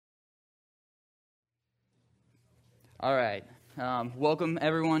All right. Welcome,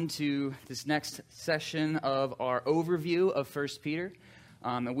 everyone, to this next session of our overview of 1 Peter.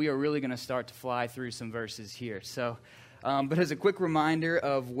 And we are really going to start to fly through some verses here. But as a quick reminder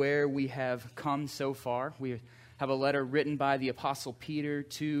of where we have come so far, we have a letter written by the Apostle Peter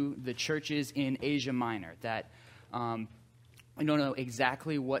to the churches in Asia Minor that I don't know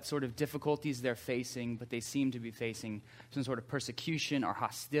exactly what sort of difficulties they're facing, but they seem to be facing some sort of persecution or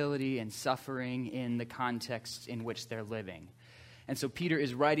hostility and suffering in the context in which they're living. And so Peter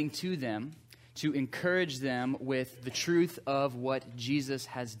is writing to them to encourage them with the truth of what Jesus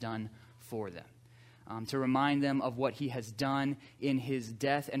has done for them, to remind them of what he has done in his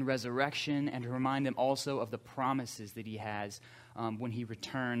death and resurrection, and to remind them also of the promises that he has when he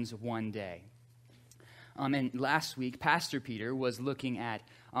returns one day. And last week, Pastor Peter was looking at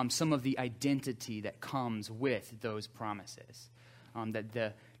some of the identity that comes with those promises.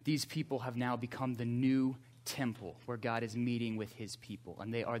 These people have now become the new temple where God is meeting with his people.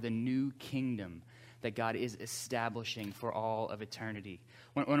 And they are the new kingdom that God is establishing for all of eternity.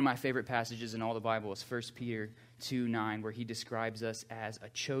 One of my favorite passages in all the Bible is 1 Peter 2:9, where he describes us as a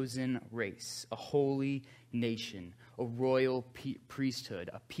chosen race, a holy nation, a royal priesthood,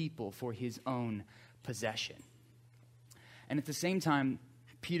 a people for his own possession. And at the same time,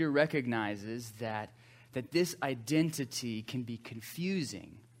 Peter recognizes that this identity can be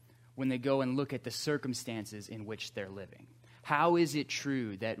confusing when they go and look at the circumstances in which they're living. How is it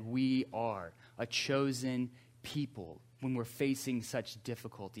true that we are a chosen people when we're facing such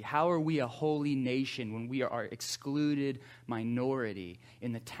difficulty? How are we a holy nation when we are excluded minority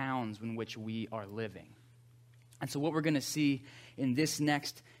in the towns in which we are living? And so what we're going to see in this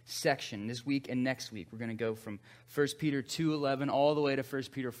next section, this week and next week, we're going to go from 1 Peter 2:11 all the way to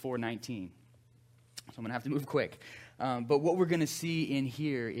 1 Peter 4:19. So I'm going to have to move quick. But what we're going to see in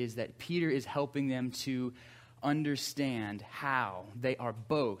here is that Peter is helping them to understand how they are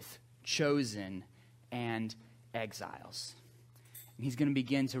both chosen and exiles. And he's going to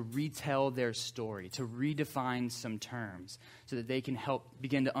begin to retell their story, to redefine some terms, so that they can help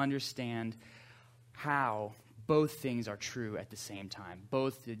begin to understand how both things are true at the same time.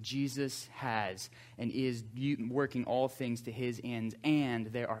 Both that Jesus has and is working all things to his ends, and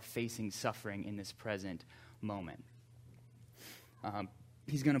they are facing suffering in this present moment.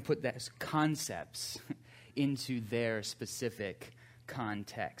 He's going to put those concepts into their specific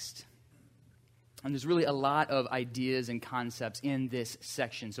context. And there's really a lot of ideas and concepts in this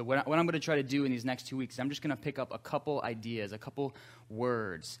section. So what I'm going to try to do in these next 2 weeks is I'm just going to pick up a couple ideas, a couple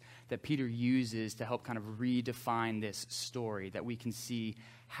words that Peter uses to help kind of redefine this story, that we can see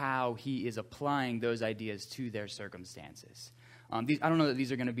how he is applying those ideas to their circumstances. I don't know that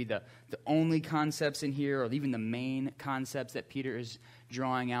these are going to be the only concepts in here or even the main concepts that Peter is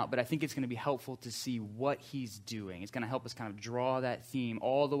drawing out, but I think it's going to be helpful to see what he's doing. It's going to help us kind of draw that theme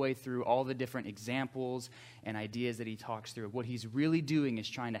all the way through all the different examples and ideas that he talks through. What he's really doing is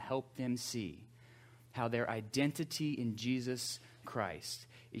trying to help them see how their identity in Jesus Christ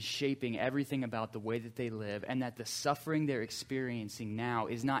is shaping everything about the way that they live, and that the suffering they're experiencing now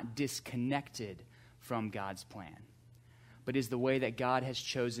is not disconnected from God's plan, but is the way that God has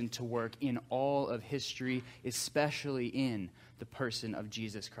chosen to work in all of history, especially in the person of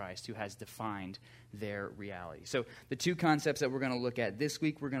Jesus Christ, who has defined their reality. So the two concepts that we're going to look at this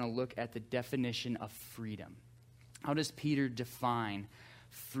week, we're going to look at the definition of freedom. How does Peter define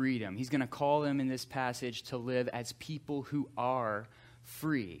freedom? He's going to call them in this passage to live as people who are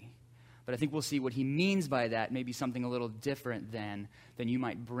free. But I think we'll see what he means by that, maybe something a little different than you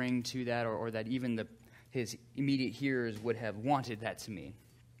might bring to that, or that even his immediate hearers would have wanted that to mean.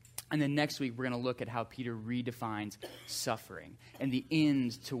 And then next week, we're going to look at how Peter redefines suffering and the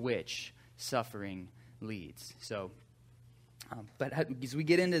end to which suffering leads. So, but as we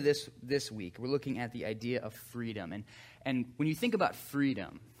get into this week, we're looking at the idea of freedom. And when you think about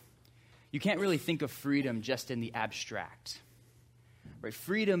freedom, you can't really think of freedom just in the abstract. Right?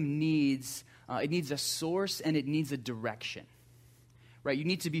 Freedom needs a source, and it needs a direction. Right? You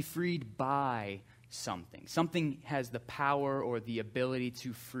need to be freed by something. Something has the power or the ability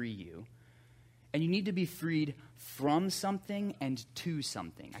to free you. And you need to be freed from something and to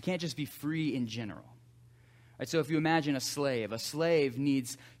something. I can't just be free in general. Right, so if you imagine a slave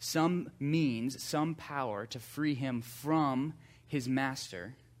needs some means, some power to free him from his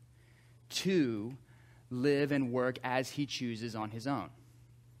master to live and work as he chooses on his own.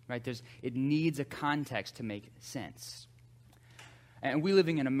 Right? It needs a context to make sense. And we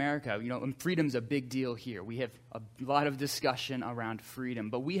living in America, and freedom's a big deal here. We have a lot of discussion around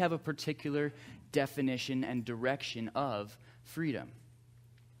freedom, but we have a particular definition and direction of freedom.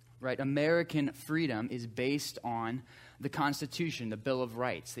 right? American freedom is based on the Constitution, the Bill of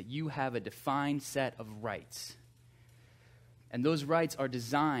Rights, that you have a defined set of rights. And those rights are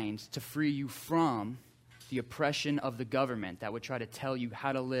designed to free you from the oppression of the government that would try to tell you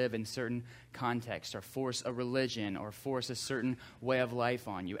how to live in certain contexts or force a religion or force a certain way of life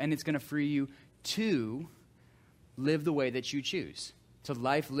on you. And it's going to free you to live the way that you choose. To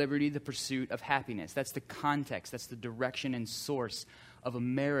life, liberty, the pursuit of happiness. That's the context. That's the direction and source of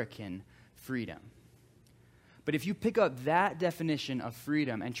American freedom. But if you pick up that definition of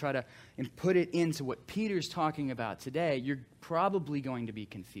freedom and try to put it into what Peter's talking about today, you're probably going to be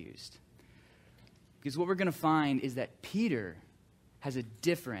confused. Because what we're going to find is that Peter has a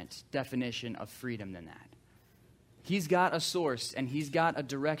different definition of freedom than that. He's got a source and he's got a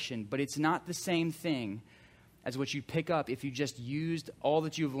direction, but it's not the same thing as what you pick up if you just used all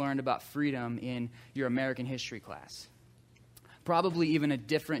that you've learned about freedom in your American history class. Probably even a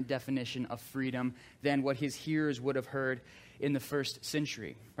different definition of freedom than what his hearers would have heard in the first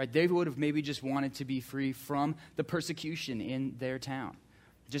century. Right? They would have maybe just wanted to be free from the persecution in their town.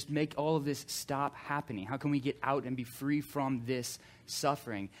 Just make all of this stop happening. How can we get out and be free from this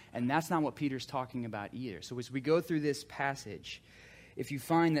suffering? And that's not what Peter's talking about either. So as we go through this passage, if you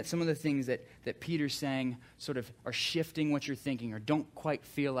find that some of the things that Peter's saying sort of are shifting what you're thinking or don't quite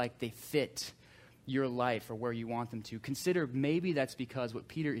feel like they fit your life or where you want them to, consider maybe that's because what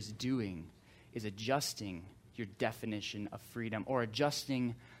Peter is doing is adjusting your definition of freedom or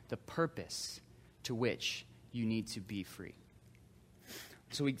adjusting the purpose to which you need to be free.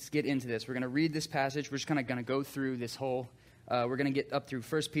 So we get into this. We're going to read this passage. We're just kind of going to go through this whole, we're going to get up through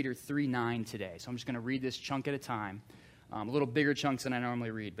 1 Peter 3:9 today. So I'm just going to read this chunk at a time. A little bigger chunks than I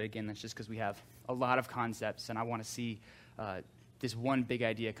normally read. But again, that's just because we have a lot of concepts, and I want to see this one big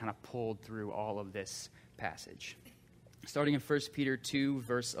idea kind of pulled through all of this passage. Starting in 1 Peter 2,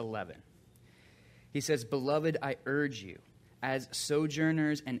 verse 11. He says, "Beloved, I urge you, as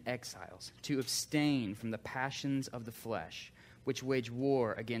sojourners and exiles, to abstain from the passions of the flesh, which wage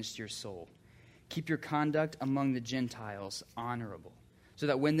war against your soul. Keep your conduct among the Gentiles honorable, so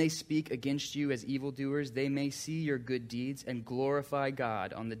that when they speak against you as evildoers, they may see your good deeds and glorify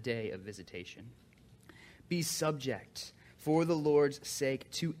God on the day of visitation. Be subject, for the Lord's sake,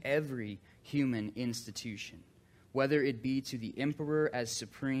 to every human institution, whether it be to the emperor as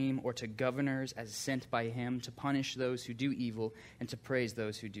supreme or to governors as sent by him to punish those who do evil and to praise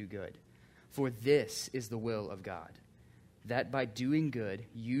those who do good. For this is the will of God, that by doing good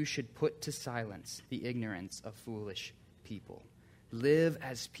you should put to silence the ignorance of foolish people. Live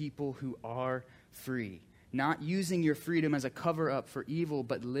as people who are free, not using your freedom as a cover-up for evil,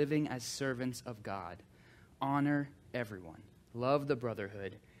 but living as servants of God. Honor everyone. Love the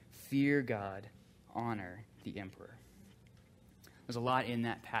brotherhood. Fear God. Honor the emperor." There's a lot in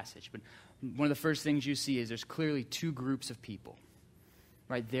that passage, but one of the first things you see is there's clearly two groups of people.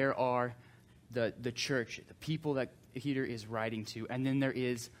 Right? There are the church, the people that Peter is writing to, and then there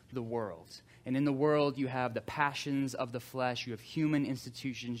is the world. And in the world, you have the passions of the flesh, you have human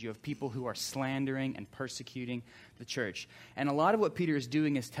institutions, you have people who are slandering and persecuting the church. And a lot of what Peter is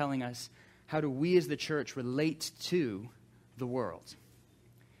doing is telling us, how do we as the church relate to the world?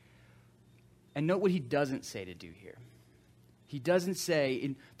 And note what he doesn't say to do here. He doesn't say,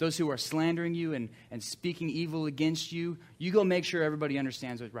 in those who are slandering you and speaking evil against you, you go make sure everybody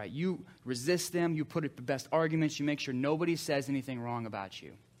understands what's right. You resist them, you put up the best arguments, you make sure nobody says anything wrong about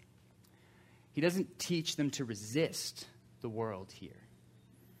you. He doesn't teach them to resist the world here.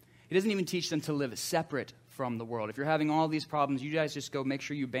 He doesn't even teach them to live separate from the world. If you're having all these problems, you guys just go make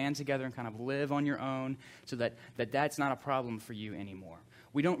sure you band together and kind of live on your own so that's not a problem for you anymore.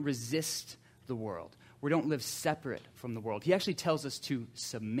 We don't resist the world. We don't live separate from the world. He actually tells us to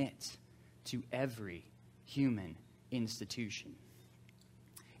submit to every human institution.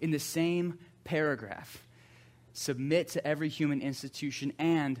 In the same paragraph, submit to every human institution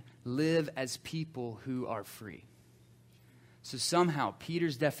and live as people who are free. So somehow,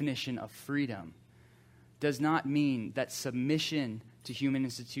 Peter's definition of freedom does not mean that submission to human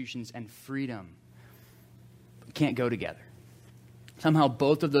institutions and freedom can't go together. Somehow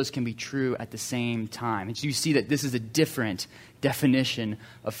both of those can be true at the same time. And so you see that this is a different definition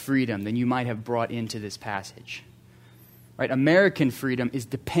of freedom than you might have brought into this passage. Right? American freedom is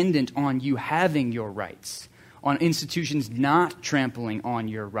dependent on you having your rights, on institutions not trampling on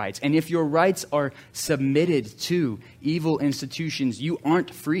your rights. And if your rights are submitted to evil institutions, you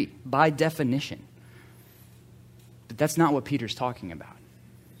aren't free by definition. But that's not what Peter's talking about.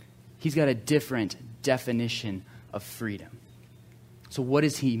 He's got a different definition of freedom. So what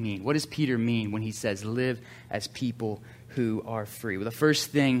does he mean? What does Peter mean when he says, live as people who are free? Well, the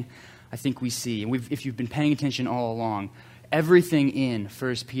first thing I think we see, and if you've been paying attention all along, everything in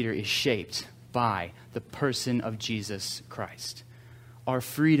 1 Peter is shaped by the person of Jesus Christ. Our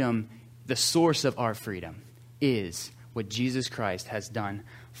freedom, the source of our freedom, is what Jesus Christ has done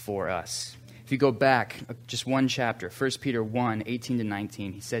for us. If you go back just one chapter, 1 Peter 1, 18 to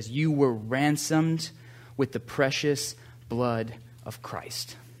 19, he says, you were ransomed with the precious blood of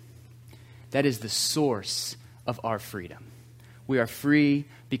Christ. That is the source of our freedom. We are free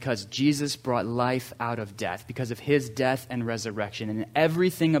because Jesus brought life out of death, because of his death and resurrection. And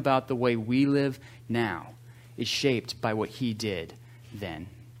everything about the way we live now is shaped by what he did then.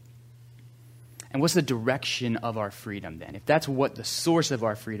 And what's the direction of our freedom then? If that's what the source of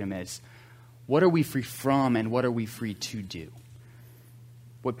our freedom is, what are we free from and what are we free to do?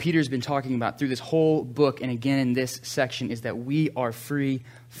 What Peter's been talking about through this whole book and again in this section is that we are free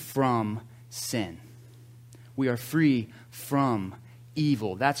from sin. We are free from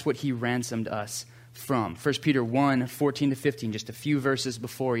evil. That's what he ransomed us from. 1 Peter 1, 14 to 15, just a few verses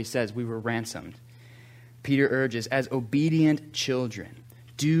before, he says we were ransomed. Peter urges, as obedient children,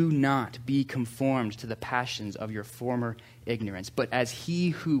 do not be conformed to the passions of your former ignorance, but as he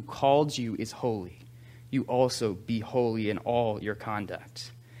who called you is holy, you also be holy in all your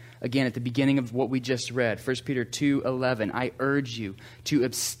conduct. Again, at the beginning of what we just read, 1 Peter 2:11, I urge you to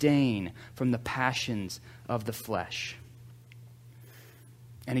abstain from the passions of the flesh.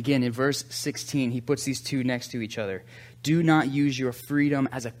 And again, in verse 16, he puts these two next to each other. Do not use your freedom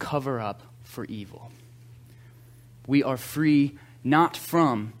as a cover-up for evil. We are free not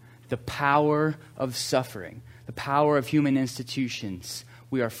from the power of suffering, the power of human institutions.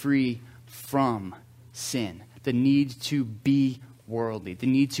 We are free from sin, the need to be worldly, the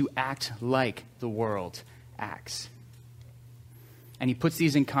need to act like the world acts. And he puts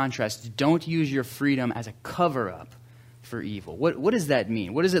these in contrast. Don't use your freedom as a cover-up for evil. What does that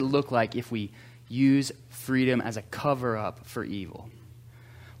mean? What does it look like if we use freedom as a cover-up for evil?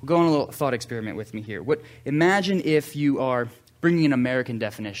 We'll go on a little thought experiment with me here. Imagine if you are bringing an American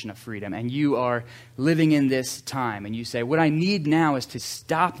definition of freedom and you are living in this time and you say, what I need now is to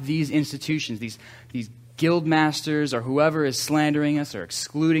stop these institutions, these guild masters or whoever is slandering us or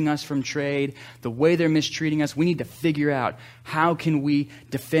excluding us from trade, the way they're mistreating us. We need to figure out how can we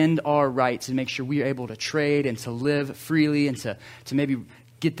defend our rights and make sure we are able to trade and to live freely and to maybe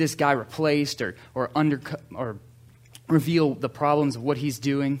get this guy replaced or reveal the problems of what he's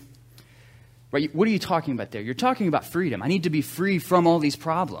doing. Right? What are you talking about there? You're talking about freedom. I need to be free from all these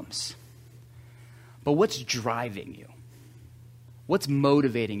problems. But what's driving you? What's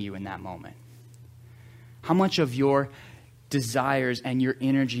motivating you in that moment? How much of your desires and your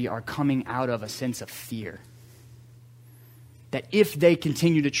energy are coming out of a sense of fear? That if they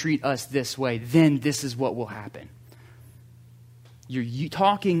continue to treat us this way, then this is what will happen. You're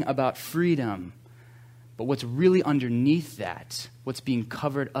talking about freedom, but what's really underneath that, what's being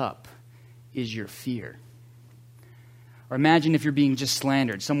covered up, is your fear. Or imagine if you're being just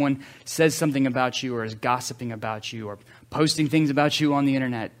slandered. Someone says something about you or is gossiping about you or posting things about you on the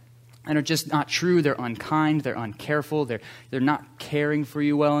internet and are just not true. They're unkind. They're uncareful. They're not caring for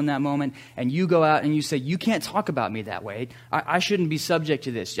you well in that moment. And you go out and you say, you can't talk about me that way. I shouldn't be subject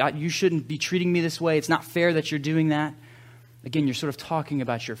to this. You shouldn't be treating me this way. It's not fair that you're doing that. Again, you're sort of talking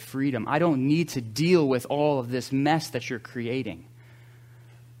about your freedom. I don't need to deal with all of this mess that you're creating.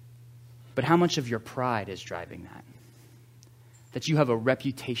 But how much of your pride is driving that? That you have a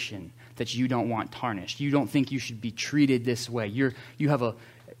reputation that you don't want tarnished. You don't think you should be treated this way. You have a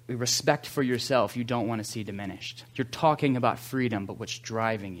respect for yourself you don't want to see diminished. You're talking about freedom, but what's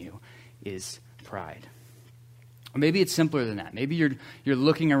driving you is pride. Or maybe it's simpler than that. Maybe you're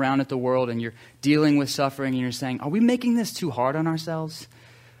looking around at the world and you're dealing with suffering and you're saying, are we making this too hard on ourselves?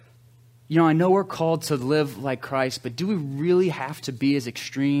 You know, I know we're called to live like Christ, but do we really have to be as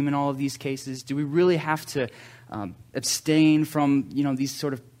extreme in all of these cases? Do we really have to abstain from, these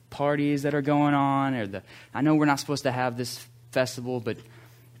sort of parties that are going on? I know we're not supposed to have this festival, but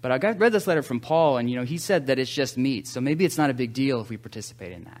I read this letter from Paul, and, he said that it's just meat, so maybe it's not a big deal if we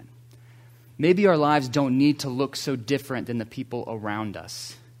participate in that. Maybe our lives don't need to look so different than the people around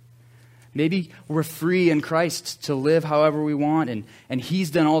us. Maybe we're free in Christ to live however we want, and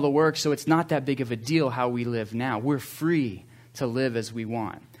he's done all the work, so it's not that big of a deal how we live now. We're free to live as we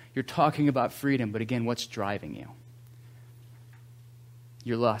want. You're talking about freedom, but again, what's driving you?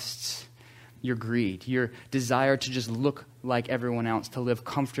 Your lusts, your greed, your desire to just look like everyone else, to live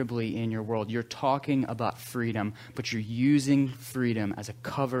comfortably in your world. You're talking about freedom, but you're using freedom as a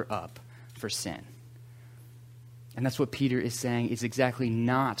cover-up for sin. And that's what Peter is saying is exactly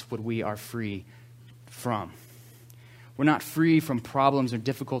not what we are free from. We're not free from problems or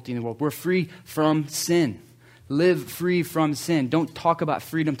difficulty in the world. We're free from sin. Live free from sin. Don't talk about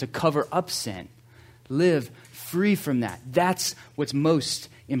freedom to cover up sin. Live free from that. That's what's most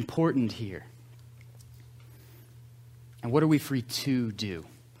important here. And what are we free to do?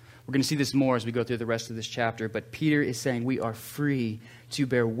 We're going to see this more as we go through the rest of this chapter, but Peter is saying we are free to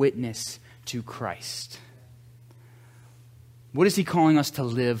bear witness to Christ. What is he calling us to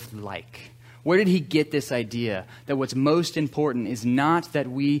live like? Where did he get this idea that what's most important is not that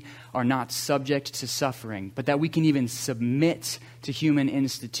we are not subject to suffering, but that we can even submit to human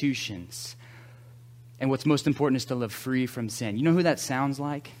institutions? And what's most important is to live free from sin. You know who that sounds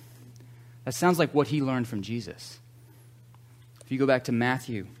like? That sounds like what he learned from Jesus. If you go back to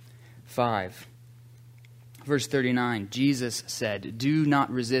Matthew 5, verse 39, Jesus said, "Do not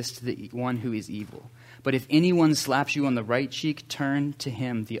resist the one who is evil. But if anyone slaps you on the right cheek, turn to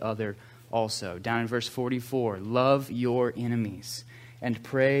him the other also." Down in verse 44, "Love your enemies and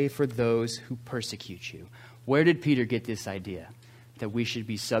pray for those who persecute you." Where did Peter get this idea that we should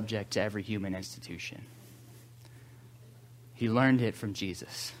be subject to every human institution? He learned it from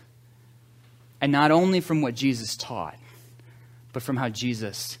Jesus. And not only from what Jesus taught, but from how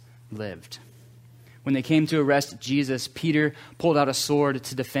Jesus lived. When they came to arrest Jesus, Peter pulled out a sword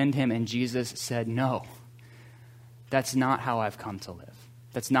to defend him, and Jesus said, "No, that's not how I've come to live.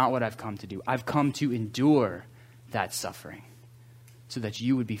 That's not what I've come to do. I've come to endure that suffering so that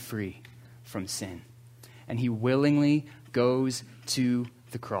you would be free from sin." And he willingly goes to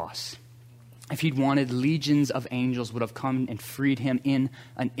the cross. If he'd wanted, legions of angels would have come and freed him in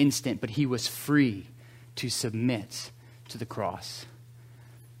an instant, but he was free to submit to the cross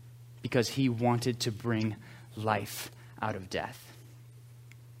because he wanted to bring life out of death.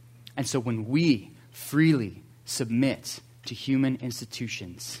 And so when we freely submit to human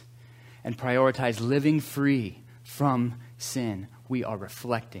institutions and prioritize living free from sin, we are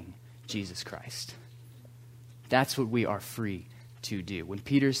reflecting Jesus Christ. That's what we are free to do. When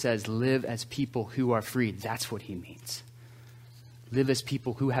Peter says live as people who are free, that's what he means. Live as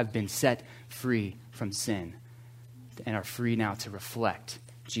people who have been set free from sin and are free now to reflect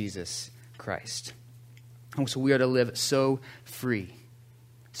Jesus Christ. And so we are to live so free,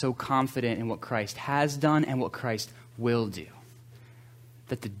 so confident in what Christ has done and what Christ will do,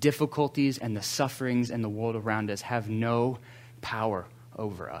 that the difficulties and the sufferings and the world around us have no power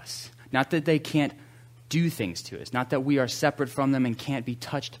over us. Not that they can't do things to us, not that we are separate from them and can't be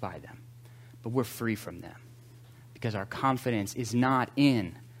touched by them, but we're free from them because our confidence is not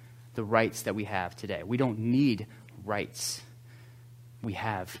in the rights that we have today. We don't need rights. We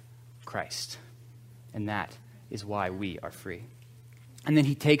have Christ, and that is why we are free. And then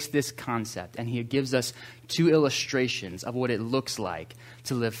he takes this concept and he gives us two illustrations of what it looks like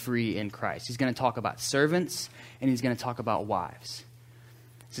to live free in Christ. He's going to talk about servants and he's going to talk about wives.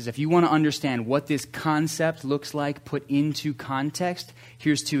 He says, if you want to understand what this concept looks like put into context,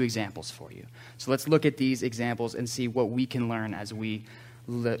 here's two examples for you. So let's look at these examples and see what we can learn as we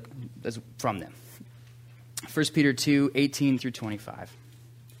look from them. 1 Peter 2, 18 through 25.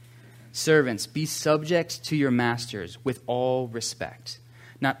 "Servants, be subject to your masters with all respect,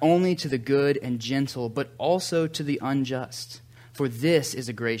 not only to the good and gentle, but also to the unjust. For this is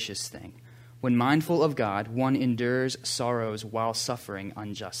a gracious thing. When mindful of God, one endures sorrows while suffering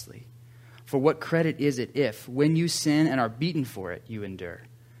unjustly. For what credit is it if, when you sin and are beaten for it, you endure?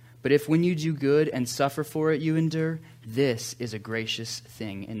 But if when you do good and suffer for it, you endure, this is a gracious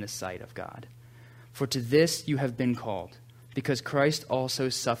thing in the sight of God. For to this you have been called, because Christ also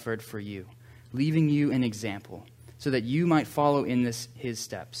suffered for you, leaving you an example, so that you might follow in his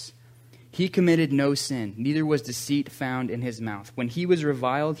steps. He committed no sin, neither was deceit found in his mouth. When he was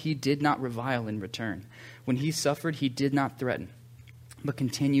reviled, he did not revile in return. When he suffered, he did not threaten, but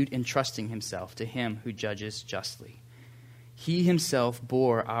continued entrusting himself to him who judges justly. He himself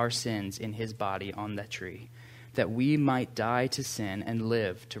bore our sins in his body on the tree, that we might die to sin and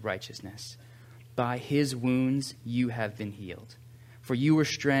live to righteousness. By his wounds you have been healed. For you were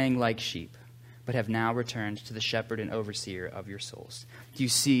straying like sheep, but have now returned to the shepherd and overseer of your souls." Do you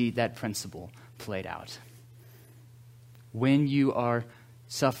see that principle played out? When you are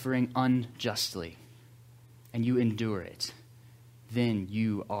suffering unjustly and you endure it, then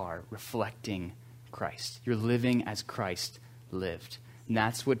you are reflecting Christ. You're living as Christ lived. And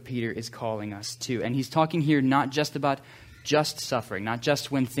that's what Peter is calling us to. And he's talking here not just about just suffering, not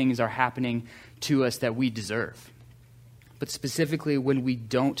just when things are happening to us that we deserve, but specifically when we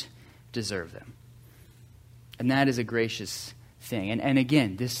don't deserve them. And that is a gracious thing. And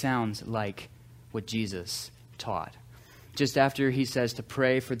again, this sounds like what Jesus taught. Just after he says to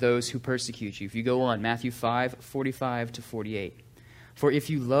pray for those who persecute you. If you go on, Matthew 5:45-48. For if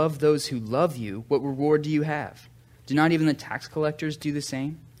you love those who love you, what reward do you have? Do not even the tax collectors do the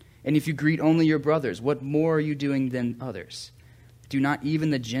same? And if you greet only your brothers, what more are you doing than others? Do not even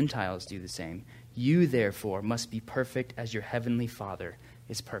the Gentiles do the same? You, therefore, must be perfect as your heavenly Father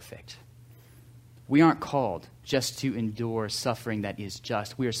is perfect. We aren't called just to endure suffering that is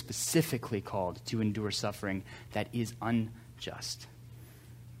just. We are specifically called to endure suffering that is unjust.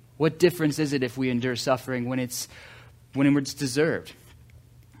 What difference is it if we endure suffering when it's deserved?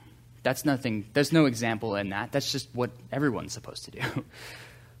 That's nothing. There's no example in that. That's just what everyone's supposed to do.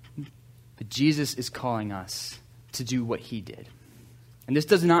 But Jesus is calling us to do what he did. And this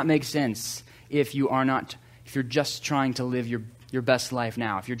does not make sense if you're just trying to live your best life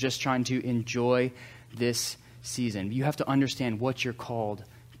now, if you're just trying to enjoy this season. You have to understand what you're called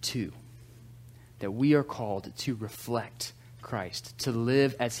to. That we are called to reflect Christ, to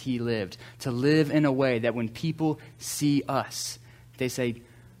live as he lived, to live in a way that when people see us, they say,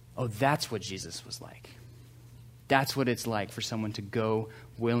 oh, that's what Jesus was like. That's what it's like for someone to go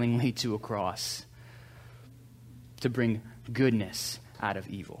willingly to a cross, to bring goodness out of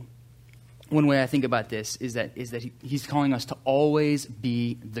evil. One way I think about this is that he's calling us to always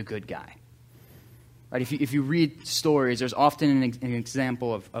be the good guy. Right? If you read stories, there's often an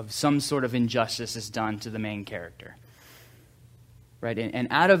example of some sort of injustice is done to the main character. Right? And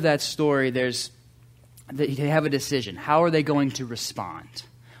out of that story, they have a decision. How are they going to respond?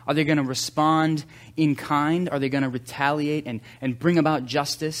 Are they going to respond in kind? Are they going to retaliate and bring about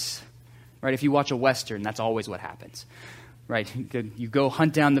justice? Right? If you watch a Western, that's always what happens. Right? You go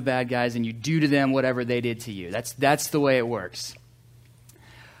hunt down the bad guys and you do to them whatever they did to you. That's the way it works.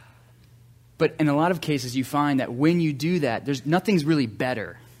 But in a lot of cases, you find that when you do that, nothing's really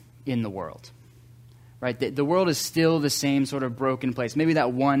better in the world. Right? The world is still the same sort of broken place. Maybe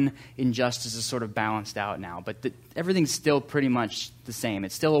that one injustice is sort of balanced out now, but everything's still pretty much the same.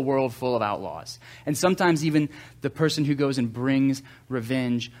 It's still a world full of outlaws. And sometimes even the person who goes and brings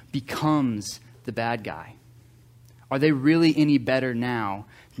revenge becomes the bad guy. Are they really any better now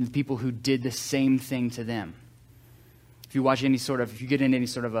than the people who did the same thing to them? If you get into any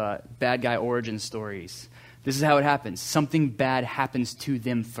sort of bad guy origin stories, this is how it happens. Something bad happens to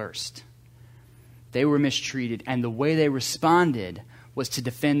them first. They were mistreated, and the way they responded was to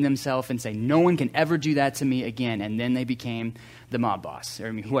defend themselves and say, no one can ever do that to me again. And then they became the mob boss,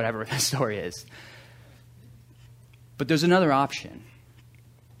 or whatever the story is. But there's another option.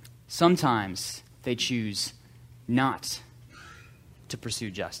 Sometimes they choose not to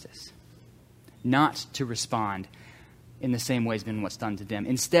pursue justice, not to respond in the same ways than what's done to them.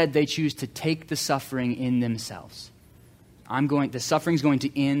 Instead, they choose to take the suffering in themselves. The suffering's going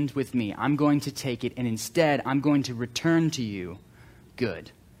to end with me. I'm going to take it, and instead, I'm going to return to you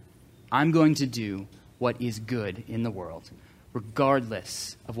good. I'm going to do what is good in the world,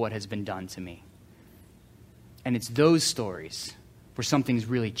 regardless of what has been done to me. And it's those stories where something's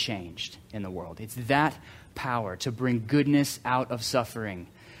really changed in the world. It's that power to bring goodness out of suffering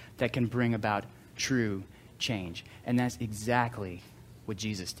that can bring about true change. And that's exactly what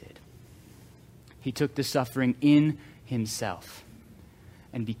Jesus did. He took the suffering in himself.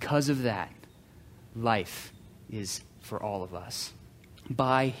 And because of that, life is for all of us.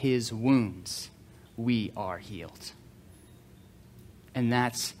 By his wounds, we are healed. And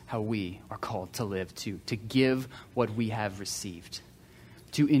that's how we are called to live too, to give what we have received,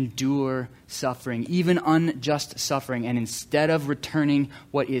 to endure suffering, even unjust suffering, and instead of returning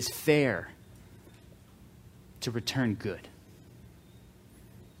what is fair, to return good.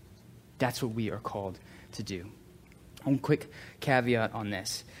 That's what we are called to do. One quick caveat on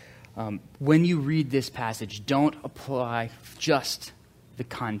this. When you read this passage, don't apply just the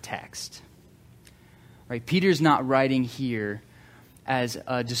context. Right? Peter's not writing here as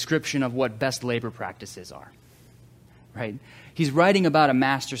a description of what best labor practices are. Right? He's writing about a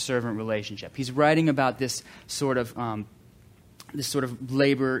master-servant relationship. He's writing about this sort of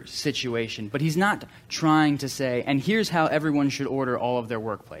labor situation. But he's not trying to say, and here's how everyone should order all of their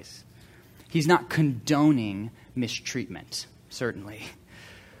workplace. He's not condoning mistreatment, certainly.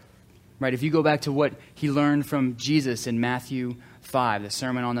 Right? If you go back to what he learned from Jesus in Matthew 5, the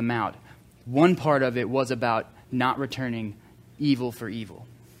Sermon on the Mount, one part of it was about not returning evil for evil.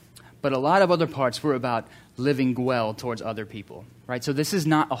 But a lot of other parts were about living well towards other people. Right? So this is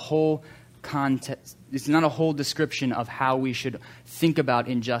not a whole context. It's not a whole description of how we should think about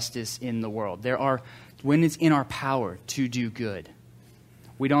injustice in the world. When it's in our power to do good,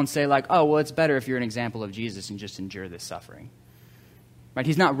 we don't say like, oh, well, it's better if you're an example of Jesus and just endure this suffering. Right?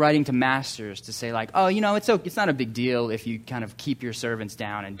 He's not writing to masters to say, like, oh, it's not a big deal if you kind of keep your servants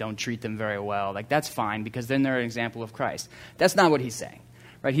down and don't treat them very well. Like, that's fine because then they're an example of Christ. That's not what he's saying.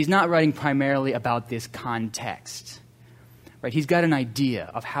 Right? He's not writing primarily about this context. Right? He's got an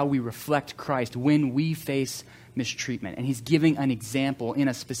idea of how we reflect Christ when we face mistreatment. And he's giving an example in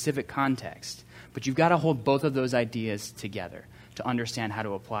a specific context. But you've got to hold both of those ideas together to understand how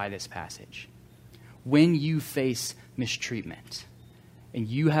to apply this passage. When you face mistreatment, and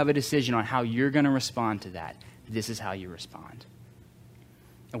you have a decision on how you're going to respond to that, this is how you respond.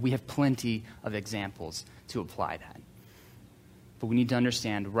 And we have plenty of examples to apply that. But we need to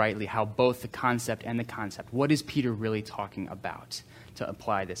understand rightly how both the concept and the concept, what is Peter really talking about to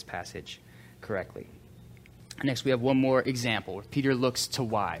apply this passage correctly? Next, we have one more example where Peter looks to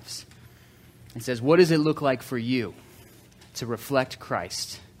wives and says, what does it look like for you to reflect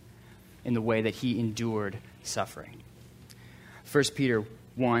Christ in the way that he endured suffering? 1 Peter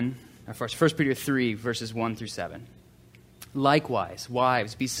 3, verses 1 through 7. Likewise,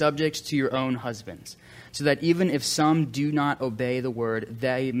 wives, be subject to your own husbands, so that even if some do not obey the word,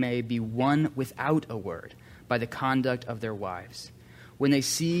 they may be won without a word by the conduct of their wives. When they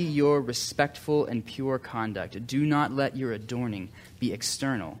see your respectful and pure conduct, do not let your adorning be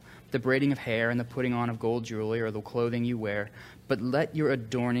external, the braiding of hair and the putting on of gold jewelry or the clothing you wear, but let your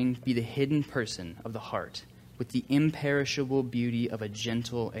adorning be the hidden person of the heart, with the imperishable beauty of a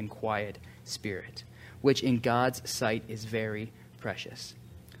gentle and quiet spirit, which in God's sight is very precious.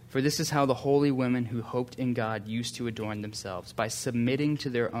 For this is how the holy women who hoped in God used to adorn themselves, by submitting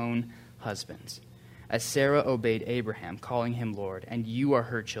to their own husbands. As Sarah obeyed Abraham, calling him Lord, and you are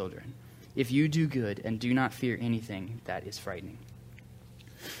her children, if you do good and do not fear anything that is frightening.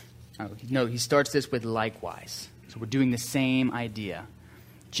 No, he starts this with likewise. So we're doing the same idea.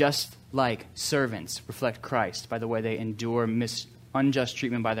 Just like servants reflect Christ by the way they endure unjust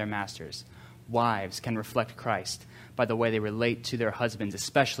treatment by their masters, wives can reflect Christ by the way they relate to their husbands,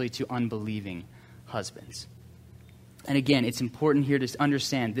 especially to unbelieving husbands. And again, it's important here to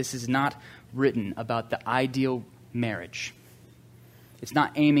understand this is not written about the ideal marriage. It's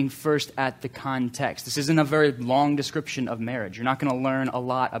not aiming first at the context. This isn't a very long description of marriage. You're not going to learn a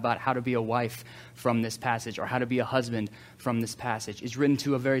lot about how to be a wife from this passage or how to be a husband from this passage. It's written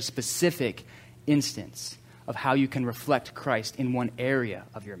to a very specific instance of how you can reflect Christ in one area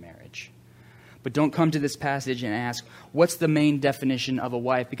of your marriage. But don't come to this passage and ask, what's the main definition of a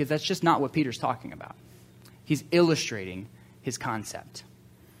wife? Because that's just not what Peter's talking about. He's illustrating his concept.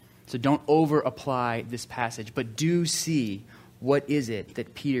 So don't over-apply this passage, but do see what is it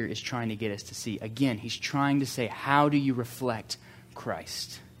that Peter is trying to get us to see. Again, he's trying to say, how do you reflect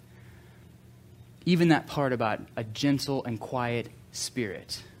Christ? Even that part about a gentle and quiet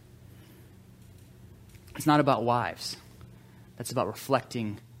spirit. It's not about wives. That's about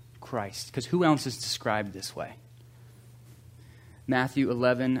reflecting Christ. Because who else is described this way? Matthew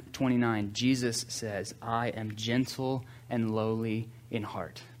 11:29, Jesus says, I am gentle and lowly in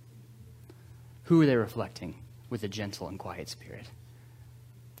heart. Who are they reflecting with a gentle and quiet spirit?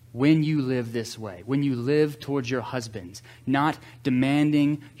 When you live this way, when you live towards your husbands, not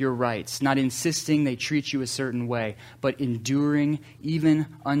demanding your rights, not insisting they treat you a certain way, but enduring even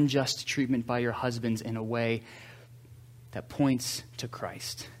unjust treatment by your husbands in a way that points to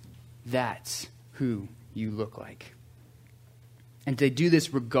Christ. That's who you look like. And they do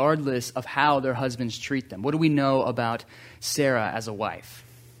this regardless of how their husbands treat them. What do we know about Sarah as a wife?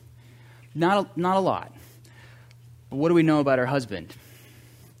 Not a lot. But what do we know about her husband?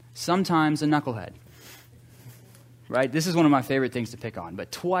 Sometimes a knucklehead. Right? This is one of my favorite things to pick on.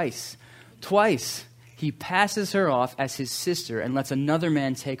 But twice, he passes her off as his sister and lets another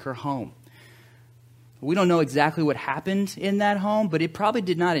man take her home. We don't know exactly what happened in that home, but it probably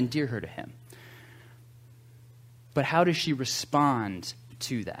did not endear her to him. But how does she respond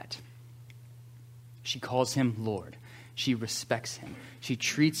to that? She calls him Lord. She respects him. She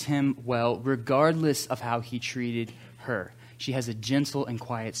treats him well, regardless of how he treated her. She has a gentle and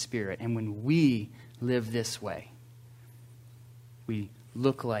quiet spirit. And when we live this way, we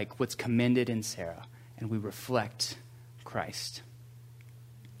look like what's commended in Sarah, and we reflect Christ.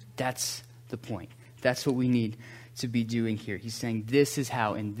 That's the point. That's what we need to be doing here. He's saying this is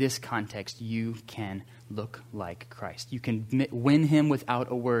how, in this context, you can look like Christ. You can win him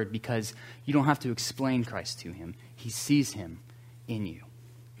without a word because you don't have to explain Christ to him. He sees him in you.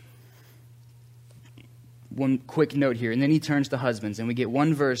 One quick note here, and then he turns to husbands, and we get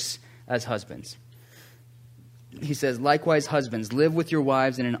one verse as husbands. He says, likewise, husbands, live with your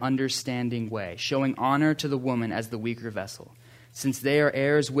wives in an understanding way, showing honor to the woman as the weaker vessel, since they are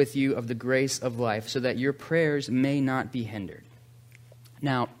heirs with you of the grace of life, so that your prayers may not be hindered.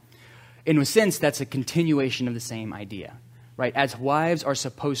 Now, in a sense, that's a continuation of the same idea, right? As wives are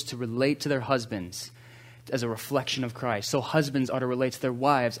supposed to relate to their husbands as a reflection of Christ, so husbands are to relate to their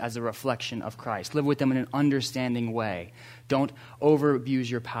wives as a reflection of Christ. Live with them in an understanding way. Don't over-abuse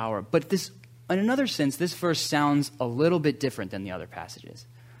your power. But this, in another sense, this verse sounds a little bit different than the other passages,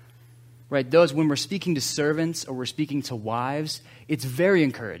 right? Those, when we're speaking to servants or we're speaking to wives, it's very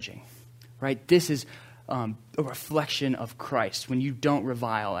encouraging, right? This is a reflection of Christ when you don't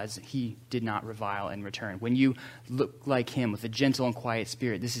revile as he did not revile in return. When you look like him with a gentle and quiet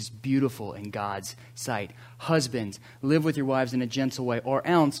spirit, this is beautiful in God's sight. Husbands, live with your wives in a gentle way, or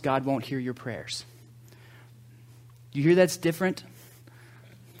else God won't hear your prayers. You hear that's different?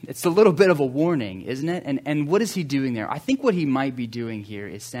 It's a little bit of a warning, isn't it? And what is he doing there? I think what he might be doing here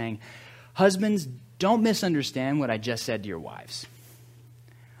is saying, husbands, don't misunderstand what I just said to your wives.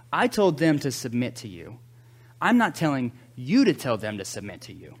 I told them to submit to you. I'm not telling you to tell them to submit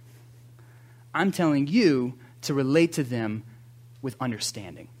to you. I'm telling you to relate to them with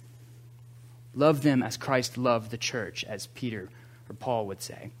understanding. Love them as Christ loved the church, as Peter or Paul would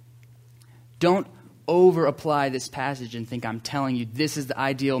say. Don't over-apply this passage and think I'm telling you this is the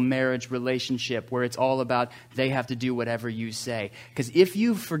ideal marriage relationship where it's all about they have to do whatever you say. Because if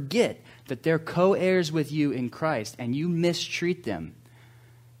you forget that they're co-heirs with you in Christ and you mistreat them,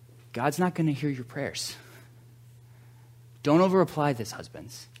 God's not going to hear your prayers. Don't over-apply this,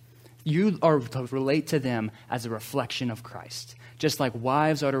 husbands. You are to relate to them as a reflection of Christ, just like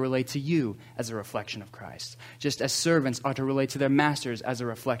wives are to relate to you as a reflection of Christ, just as servants are to relate to their masters as a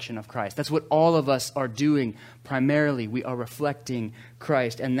reflection of Christ. That's what all of us are doing primarily. We are reflecting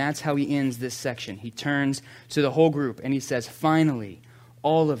Christ, and that's how he ends this section. He turns to the whole group, and he says, finally,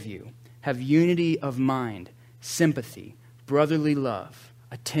 all of you have unity of mind, sympathy, brotherly love,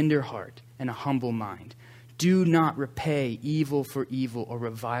 a tender heart, and a humble mind. Do not repay evil for evil or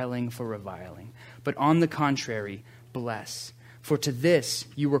reviling for reviling, but on the contrary, bless. For to this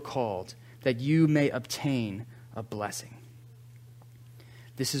you were called, that you may obtain a blessing.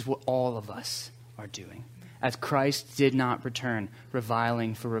 This is what all of us are doing. As Christ did not return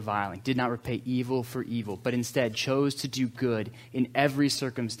reviling for reviling, did not repay evil for evil, but instead chose to do good in every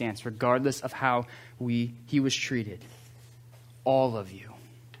circumstance, regardless of how he was treated. All of you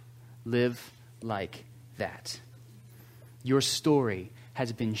live like that. Your story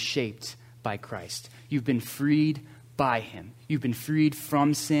has been shaped by Christ. You've been freed by him. You've been freed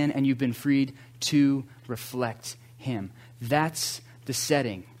from sin, and you've been freed to reflect him. That's the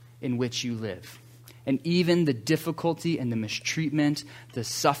setting in which you live. And even the difficulty and the mistreatment, the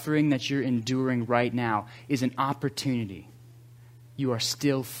suffering that you're enduring right now is an opportunity. You are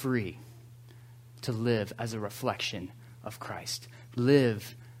still free to live as a reflection of Christ.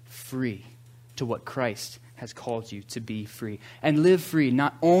 Live free to what Christ has called you to be free. And live free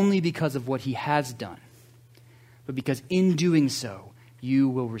not only because of what he has done, but because in doing so, you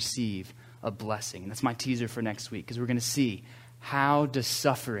will receive a blessing. And that's my teaser for next week, because we're going to see how does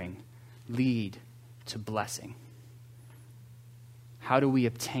suffering lead to blessing. How do we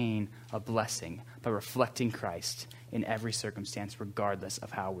obtain a blessing? By reflecting Christ in every circumstance, regardless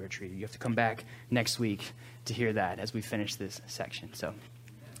of how we're treated. You have to come back next week to hear that as we finish this section. So,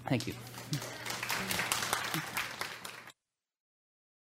 thank you.